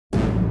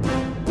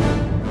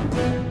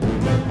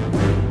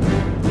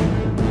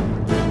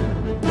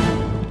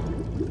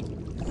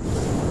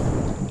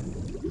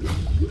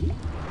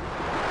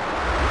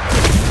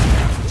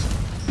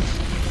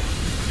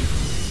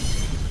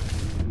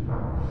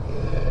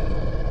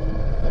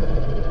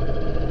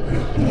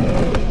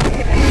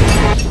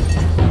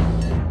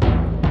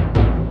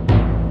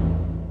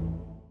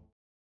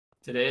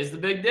Today is the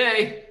big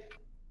day.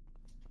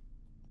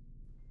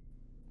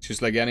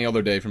 Just like any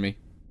other day for me.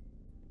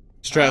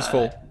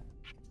 Stressful.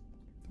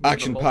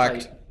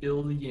 Action-packed. $1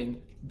 billion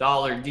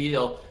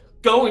deal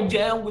going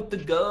down with the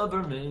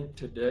government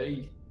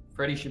today.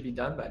 Freddy should be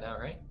done by now,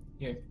 right?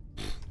 Here.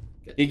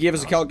 He gave us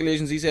the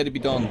calculations, he said it'd be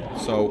done.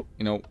 So,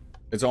 you know,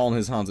 it's all in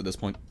his hands at this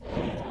point.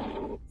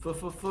 Freddy!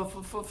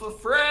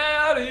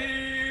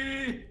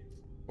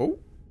 Oh?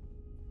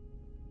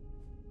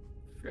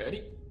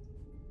 Freddy?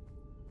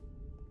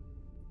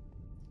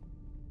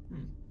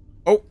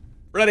 Oh,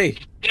 Freddy!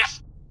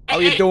 Yes! How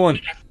you doing?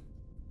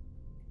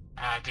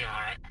 Doing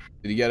alright.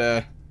 Did you get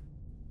a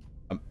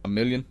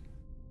million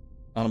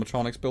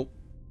animatronics built?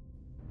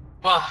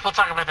 Well, we'll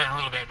talk about that in a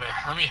little bit, but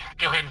let me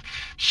go ahead and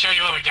show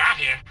you what we got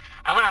here.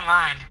 I went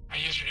online, I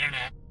used your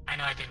internet, I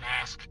know I didn't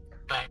ask,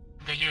 but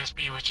the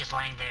USB was just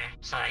laying there,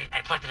 so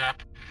I plugged it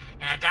up,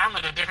 and I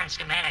downloaded different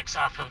schematics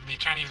off of the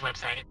Chinese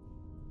website,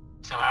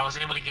 so I was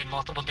able to get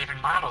multiple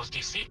different models. Do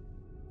you see?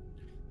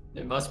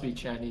 It must be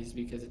Chinese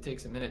because it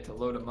takes a minute to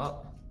load them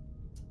up.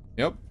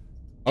 Yep.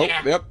 Oh,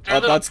 Yeah, yep,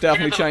 they're that's they're a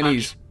definitely little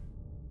Chinese. buggy.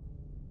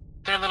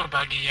 They're a little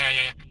buggy,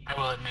 yeah, I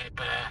will admit,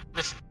 but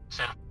listen,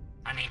 so,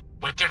 I mean,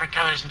 with different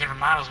colors and different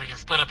models, we can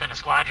split up into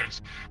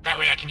squadrons. That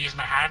way I can use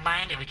my hive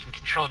mind and we can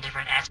control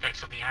different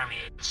aspects of the army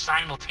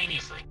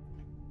simultaneously.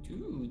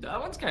 Dude, that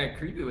one's kind of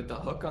creepy with the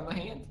hook on the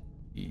hand.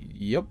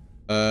 Yep.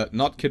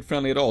 Not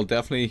kid-friendly at all.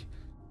 Definitely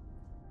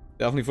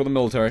for the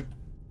military.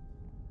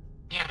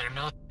 Yeah, they're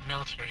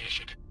military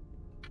issued.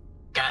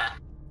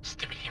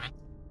 Stupid human.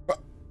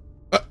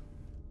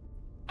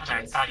 I'm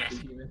sorry,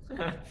 apologize.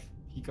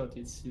 He got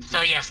it stupid.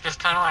 So yes, this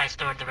tunnel, I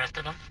stored the rest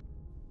of them.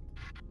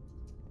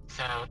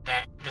 So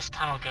this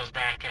tunnel goes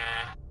back,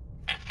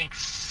 I think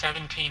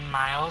 17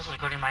 miles,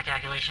 according to my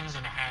calculations,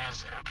 and it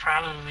has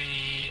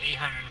probably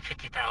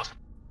 850,000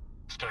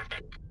 stored there.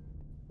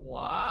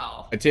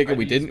 Wow. I take it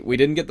we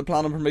didn't get the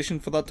planning permission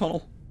for that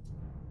tunnel?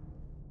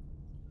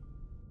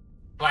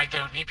 Well, I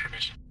don't need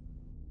permission.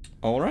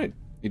 Alright.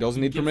 He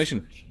doesn't need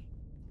permission.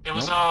 It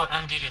was all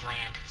undeeded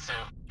land, so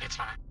it's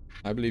fine.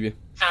 I believe you.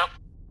 So,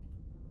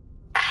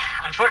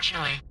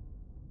 unfortunately,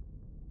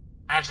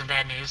 I have some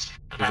bad news.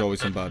 There's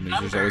always some bad news.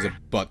 There's always a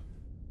but.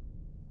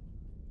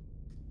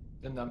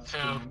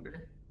 So,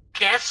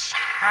 guess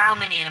how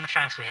many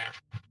animatronics we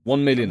have?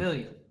 1 million. 1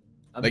 million.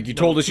 Like you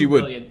told us you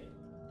would. 2 million.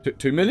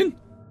 2 million?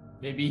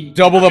 Maybe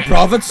double the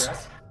profits?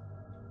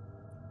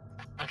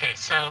 Okay,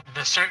 so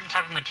the certain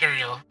type of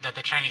material that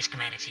the Chinese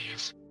schematics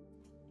use,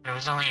 there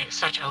was only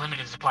such a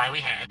limited supply we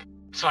had,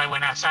 so I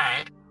went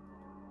outside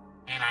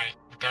and I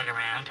dug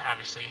around,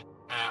 obviously,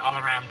 all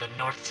around the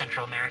North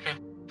Central America,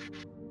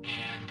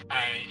 and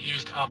I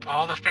used up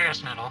all the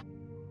ferrous metal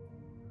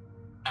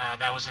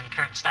that was in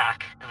current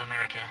stock of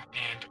America,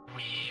 and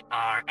we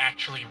are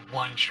actually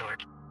one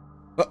short.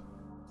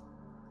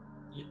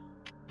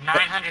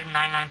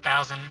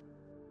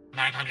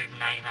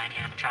 999,999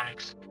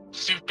 animatronics,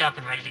 souped up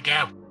and ready to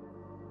go.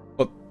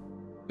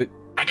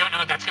 I don't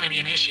know if that's going to be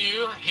an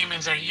issue.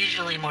 Humans are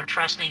usually more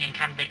trusting and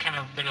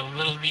they're a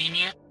little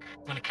lenient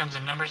when it comes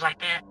to numbers like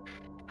that.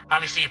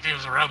 Obviously, if he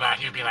was a robot,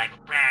 he'd be like,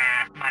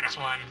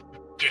 -1,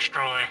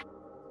 destroy.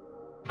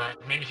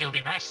 But maybe he'll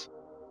be nice.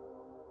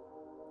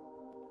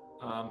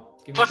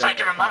 Plus, I have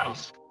different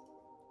models.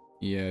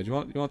 Yeah, do you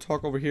want to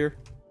talk over here?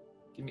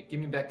 Give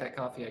me back that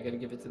coffee. I gotta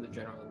give it to the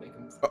general and make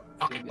him.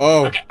 Okay.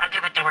 Oh. Okay, I'll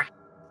get back to work.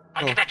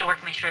 I'll get back to work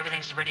and make sure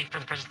everything's ready for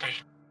the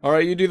presentation. All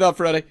right, you do that,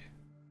 Freddy.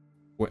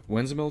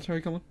 When's the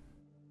military coming?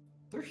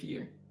 They're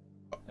here.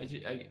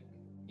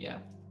 Yeah.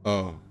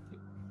 Oh.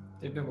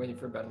 They've been waiting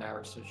for about an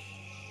hour, so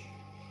shh.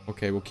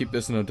 Okay, we'll keep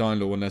this in a down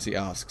low unless he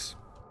asks.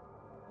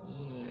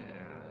 Yeah,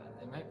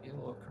 they might be a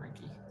little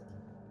cranky.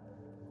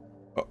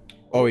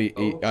 Oh, he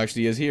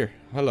actually is here.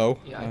 Hello.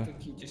 Yeah, I think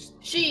he just.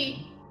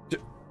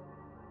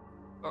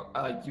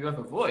 Oh, you have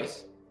a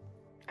voice.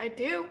 I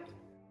do.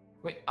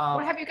 Wait,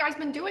 what have you guys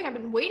been doing? I've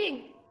been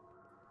waiting.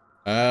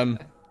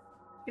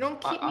 You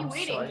don't keep me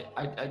waiting. Sorry.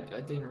 I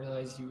didn't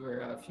realize you were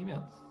a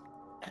female.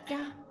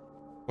 Yeah.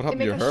 What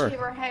happened to They make us her? shave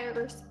our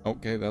hairs.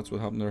 Okay, that's what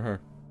happened to her.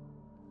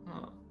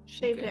 Oh,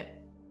 Shaved okay.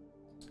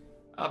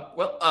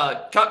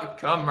 it.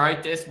 Come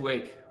right this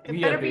way. It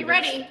better be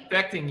ready.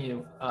 Expecting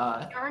you.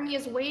 The army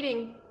is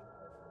waiting.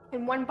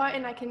 In one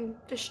button, I can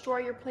destroy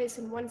your place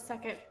in 1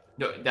 second.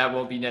 No, that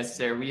won't be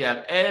necessary. We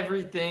have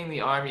everything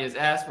the army has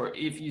asked for.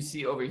 If you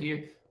see over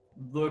here,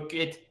 look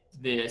at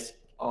this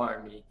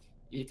army.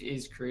 It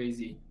is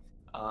crazy.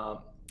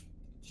 Do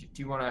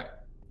you want to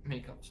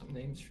make up some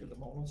names for the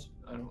models?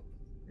 I don't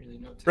really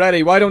know.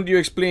 Freddy, why don't you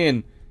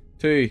explain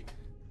to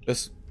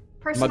this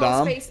Personal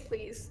Madame? space,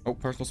 please. Oh,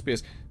 personal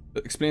space.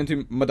 Explain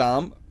to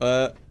Madame,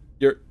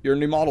 your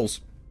new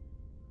models.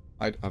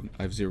 I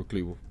have zero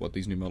clue what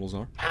these new models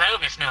are. Hello,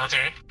 Miss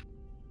Military.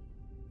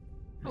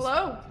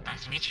 Hello.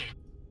 Nice to meet you.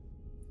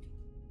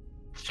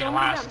 It's Show been a me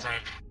while them. since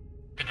I've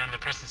been in the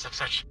presence of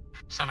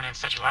someone in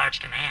such large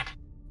command.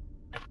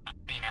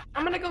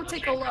 I'm gonna go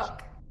take a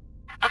look.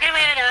 Okay,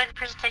 wait,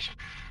 presentation.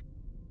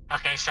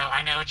 Okay, so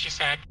I know what you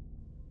said.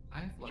 I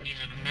have You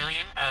needed 1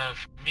 million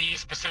of these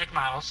specific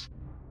models.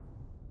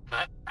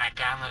 but I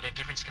downloaded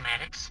different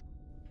schematics,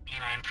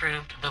 and I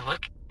improved the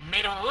look,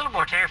 made them a little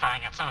more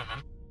terrifying on some of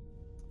them.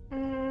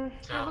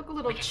 They look a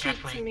little cheap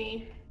to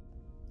me.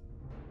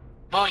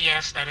 Well,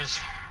 yes, that is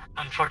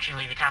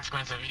unfortunately the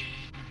consequence of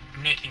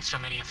making so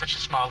many in such a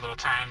small little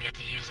time. You have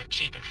to use it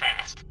cheap and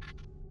fast,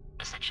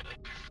 essentially.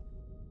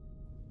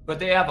 But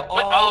they have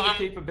all the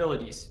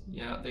capabilities.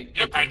 Yeah,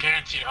 Yep, I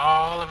guarantee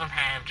all of them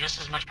have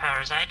just as much power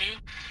as I do.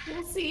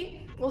 We'll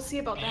see. We'll see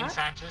about that.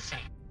 Inside to the same.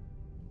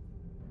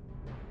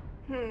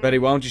 Freddy,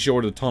 why don't you show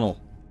her the tunnel?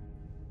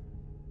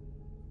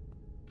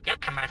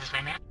 Yep, come right this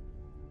way, man.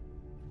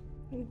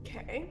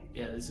 Okay.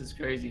 Yeah, this is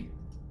crazy.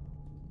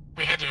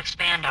 We had to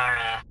expand our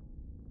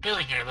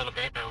building here a little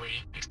bit, but we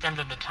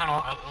extended the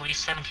tunnel at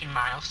least 17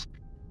 miles,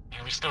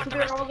 and we stored So the they're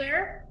rest all of it.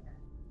 there?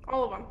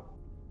 All of them.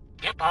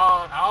 Yep,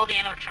 all the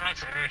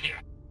animatronics are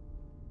here.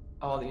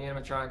 All the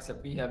animatronics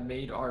that we have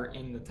made are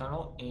in the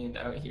tunnel and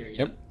out here.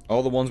 Yeah. Yep,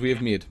 all the ones we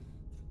have made.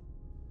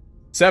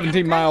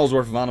 17 miles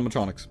worth of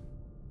animatronics.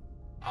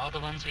 All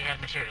the ones we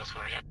have materials for,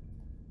 yep.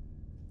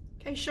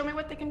 Okay, show me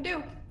what they can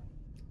do.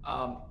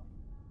 Yeah.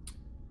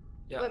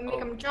 Let me make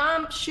them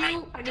jump,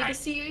 shoot. I need to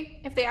see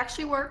if they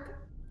actually work.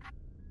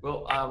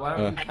 Well, why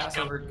don't you pass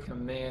over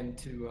command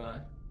to?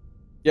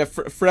 Yeah,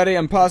 Freddy,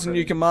 I'm passing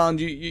you command.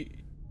 You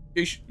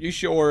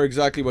show her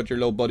exactly what your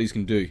little buddies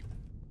can do.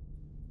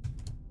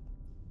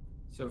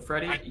 So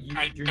Freddy,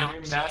 your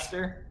new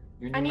master.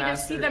 I need to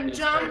see them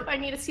jump. I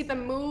need to see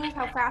them move,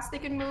 how fast they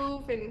can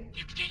move, and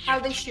how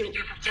they shoot.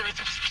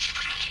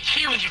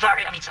 Humans, you've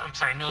already. I'm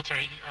sorry,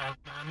 military.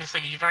 Miss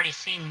Lady, you've already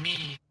seen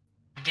me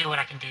do what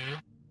I can do,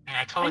 and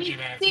I told you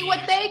that. See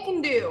what they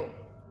can do,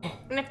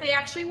 and if they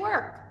actually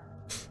work.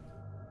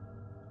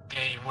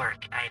 They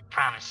work. I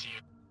promise you.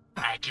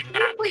 I do Can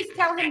not. you please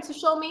tell him to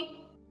show me?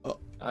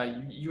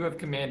 You have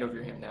command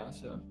over him now,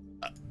 so.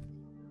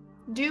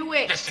 Do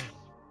it. Listen.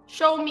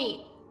 Show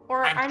me,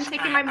 or I'm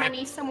taking my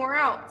money somewhere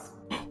else.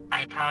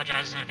 I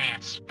apologize in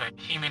advance, but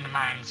human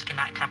minds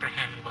cannot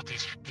comprehend what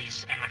these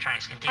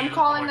animatronics can do. I'm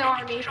calling the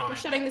army. We're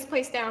shutting this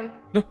place down.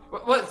 No.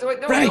 What?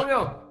 Wait, no, Freddy!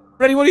 no.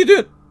 Freddy, what are you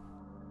doing?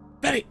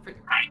 Freddy!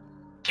 I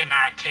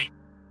cannot take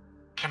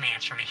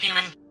commands from a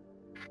human. It is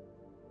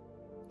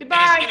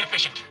Goodbye.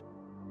 inefficient.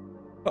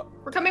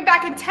 We're coming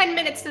back in 10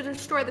 minutes to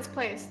destroy this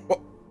place.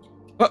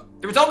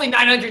 There was only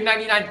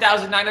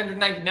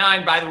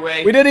 999,999, by the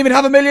way. We didn't even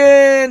have 1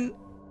 million!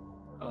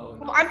 Oh, no.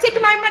 Well, I'm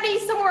taking my money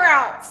somewhere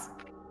else.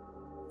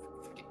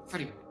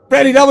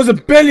 Freddy, that was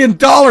 $1 billion!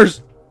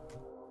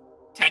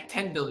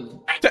 10 billion.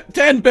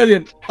 10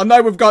 billion! And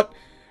now we've got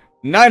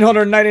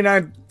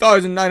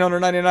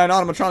 999,999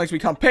 animatronics we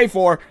can't pay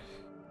for.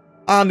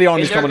 And the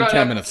army's coming in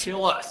 10 minutes.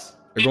 Kill us.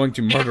 They're going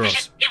to murder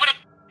us. It would have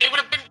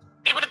been.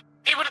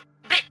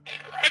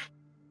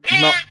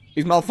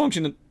 He's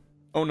malfunctioning.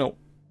 Oh no.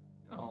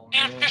 Oh,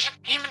 man. Inefficient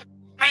human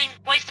brain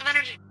waste of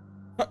energy.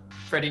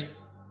 Freddy,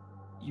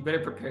 you better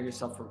prepare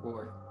yourself for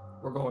war.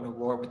 We're going to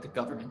war with the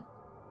government.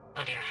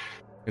 Oh dear.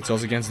 It's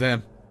us against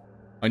them.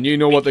 And you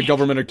know what the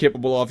government are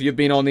capable of. You've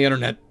been on the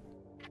internet.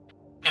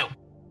 No,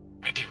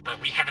 I do,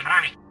 but we have an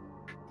army.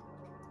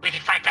 We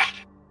can fight back.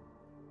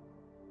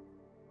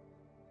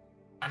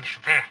 I must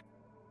prepare.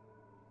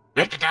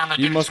 Yep,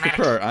 you must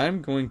prepare.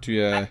 I'm going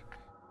to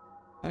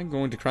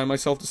cry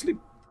myself to sleep.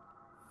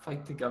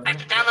 Fight the I have government.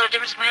 to download a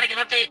different schematic and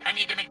update. I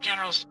need to make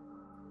generals.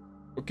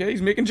 Okay,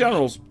 he's making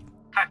generals.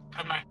 Hard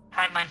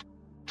mine.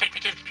 Take me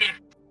to the computer.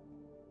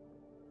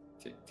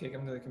 Take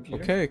him to the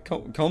computer. Okay,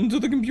 come to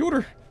the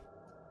computer.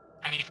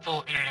 I need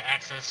full internet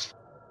access.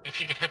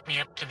 If you could hook me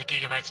up to the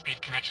gigabyte speed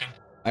connection.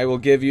 I will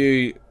give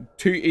you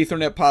 2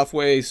 Ethernet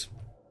pathways.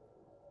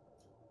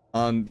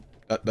 And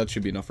that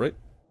should be enough, right?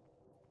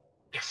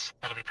 Yes,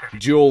 that'll be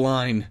perfect. Dual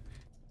line.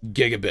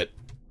 Gigabit.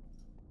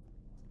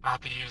 I'll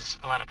have to use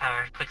a lot of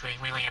power quickly.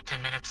 We only have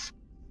 10 minutes.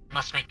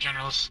 Must make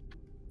generals.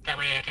 That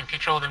way I can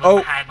control them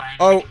with my high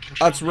bind.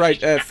 That's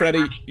right.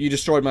 Freddy, you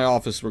destroyed my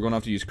office. We're going to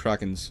have to use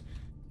Kraken's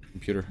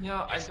computer.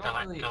 Yeah, Yes, I don't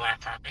really. the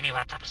laptop. Any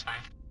laptop is fine.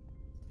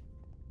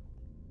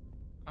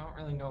 I don't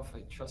really know if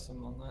I trust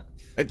him on that.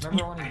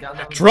 Remember when he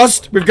downloaded?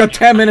 Trust? We've got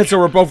 10 minutes or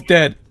we're both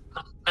dead.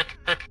 Yeah.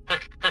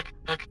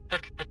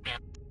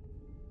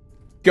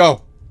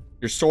 Go.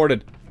 You're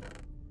sorted.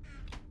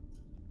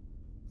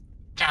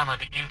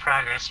 Downloading in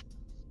progress.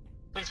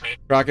 Please wait.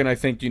 Kraken, I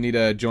think you need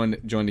to join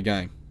the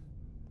gang.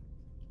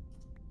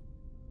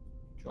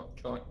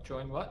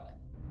 Join what?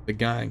 The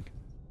gang.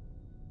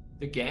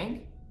 The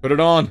gang? Put it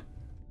on.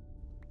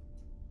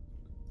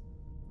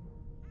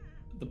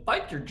 The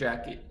biker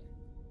jacket.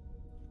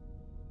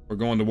 We're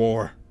going to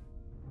war.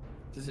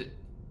 Does it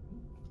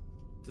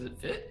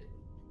fit?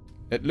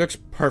 It looks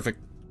perfect.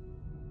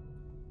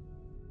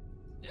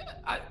 Yeah,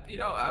 I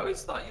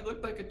always thought you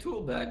looked like a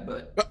tool bag,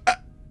 but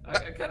I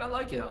kind of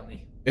like it on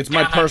me. It's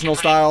my personal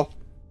style.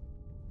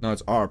 No,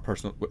 it's our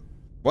personal.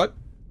 What?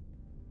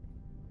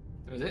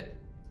 Was it?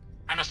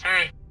 I must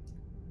hurry.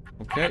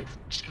 Okay.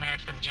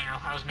 Schematics for the general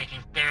I was making.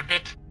 They're a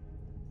bit.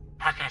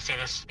 How can I say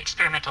this?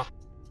 Experimental.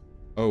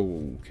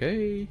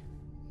 Okay.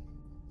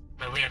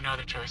 But we have no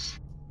other choice.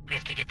 We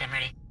have to get them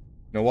ready. You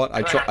know what?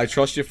 I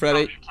trust you,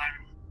 Freddy.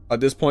 At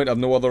this point, I've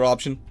no other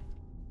option.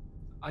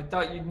 I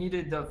thought you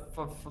needed the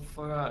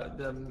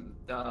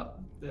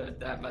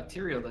that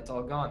material that's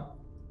all gone.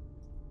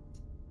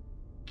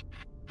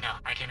 No,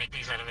 I can make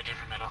these out of a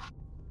different metal.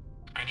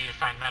 I need to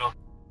find metal.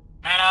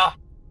 Metal!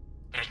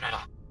 There's metal.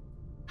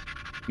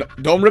 No,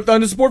 don't rip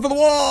down the support for the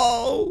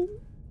wall!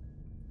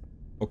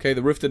 Okay,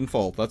 the roof didn't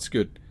fall. That's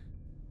good.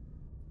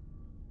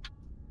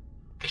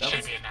 This That should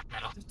was- be enough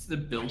metal. It's the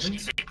building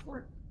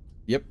support.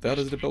 Yep, that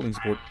is the building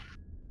support.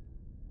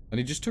 And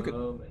he just took it.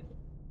 Oh man.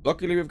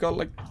 Luckily, we've got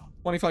like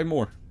 25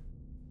 more.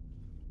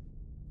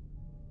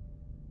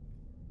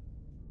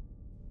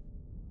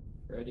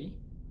 Ready?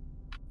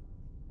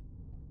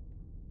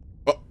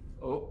 Oh.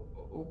 Oh,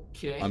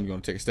 okay. I'm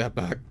going to take a step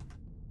back.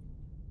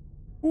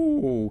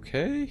 Ooh,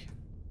 okay.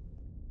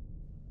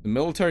 The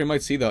military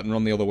might see that and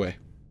run the other way.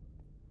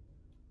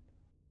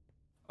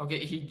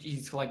 Okay,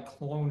 he's like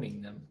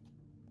cloning them.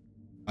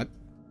 What?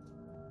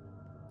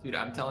 Dude,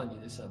 I'm telling you,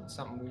 there's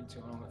something weird's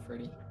going on with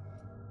Freddy.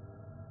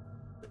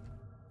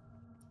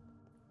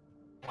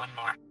 One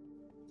more.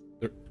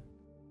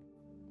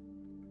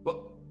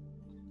 Whoa.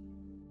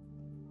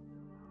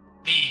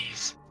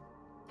 These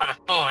are the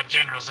 4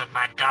 generals of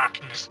my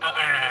darkness.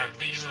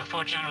 These are the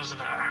 4 generals of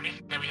the army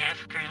that we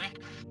have currently.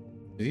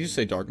 Did you just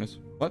say darkness?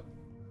 What?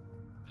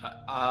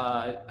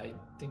 I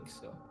think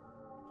so.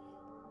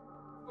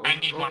 Oh, I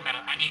need more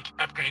metal. I need to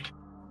upgrade.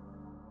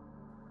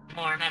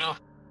 More metal.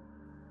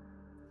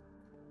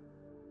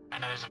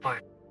 Another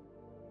support.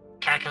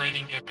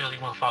 Calculating if building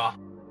will fall.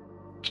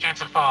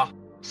 Chance of fall,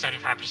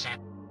 75%.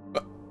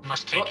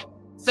 Must take. Oh,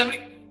 70.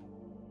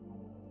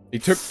 He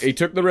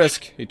took the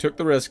risk. He took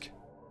the risk.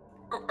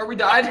 Are we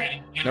died?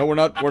 Upgrading. No, we're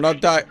not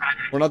died.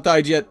 We're not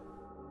died yet.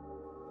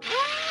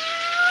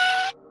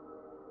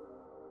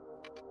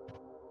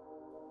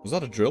 Was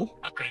that a drill?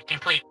 Upgrade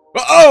complete.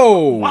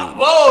 Oh!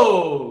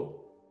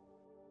 Whoa!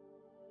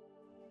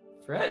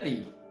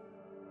 Freddy,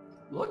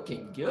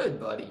 looking good,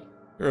 buddy.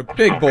 You're a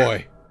big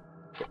boy.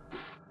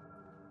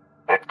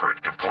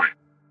 Upgrade complete.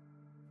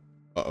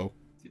 Uh-oh.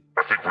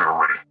 I think we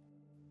are ready.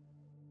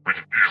 We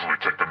can easily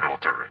take the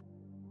military.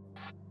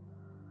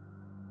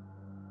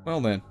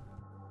 Well then.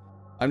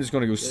 I'm just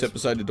gonna go sit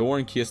beside the door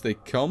in case they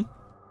come.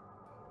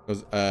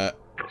 Cause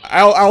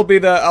I'll be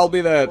the Oh,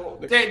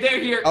 they're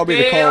here. I'll be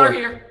the they caller. are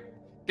here.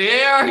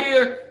 They are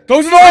here.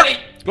 Close the door! Freddy!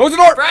 Close the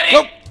door! Freddy!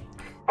 Nope.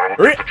 I will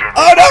Hurry. take the general.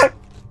 Oh no!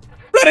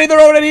 Freddy, they're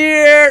already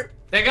here!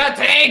 They got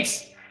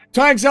tanks.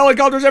 Tanks,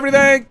 helicopters,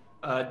 everything!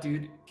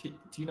 Dude, do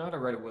you know how to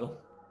write a will?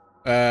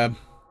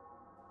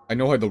 I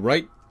know how to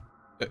write.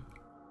 Do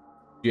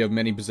you have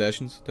many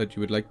possessions that you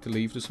would like to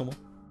leave to someone?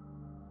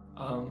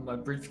 My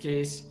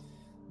briefcase,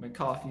 my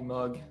coffee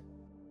mug.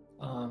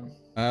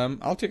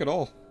 I'll take it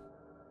all.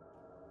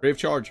 Free of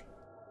charge.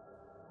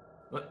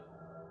 What?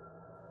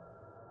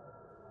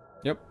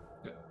 Yep.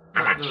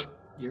 No,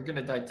 you're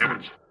gonna die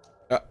too.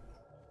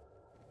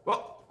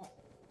 Whoa.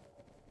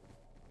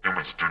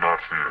 Humans, do not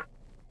fear.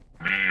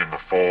 Me and the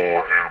 4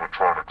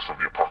 animatronics of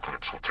the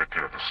apocalypse will take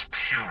care of this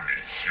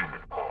puny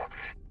human army.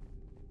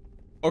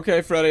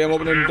 Okay, Freddy, I'm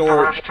opening the Leave the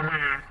door. rest to me.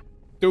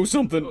 Do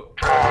something.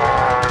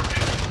 Time